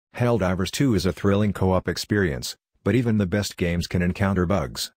Helldivers 2 is a thrilling co-op experience, but even the best games can encounter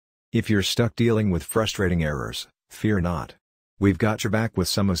bugs. If you're stuck dealing with frustrating errors, fear not. We've got your back with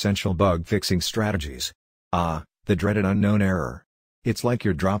some essential bug-fixing strategies. The dreaded unknown error. It's like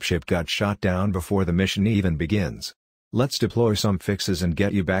your dropship got shot down before the mission even begins. Let's deploy some fixes and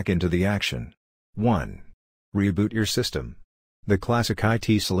get you back into the action. 1. Reboot your system. The classic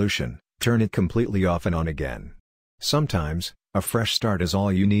IT solution, turn it completely off and on again. Sometimes, a fresh start is all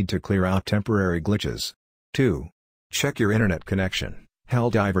you need to clear out temporary glitches. 2. Check your internet connection.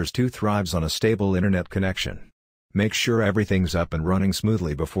 Helldivers 2 thrives on a stable internet connection. Make sure everything's up and running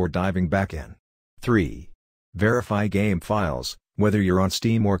smoothly before diving back in. 3. Verify game files. Whether you're on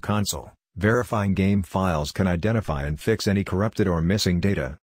Steam or console, verifying game files can identify and fix any corrupted or missing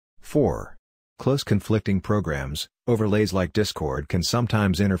data. 4. Close conflicting programs. Overlays like Discord can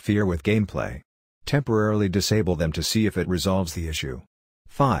sometimes interfere with gameplay. Temporarily disable them to see if it resolves the issue.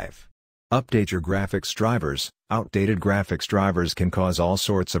 5. Update your graphics drivers. Outdated graphics drivers can cause all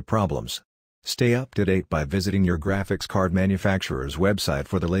sorts of problems. Stay up to date by visiting your graphics card manufacturer's website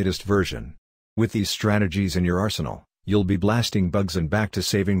for the latest version. With these strategies in your arsenal, you'll be blasting bugs and back to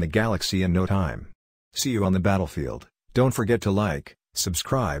saving the galaxy in no time. See you on the battlefield. Don't forget to like,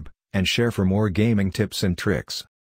 subscribe, and share for more gaming tips and tricks.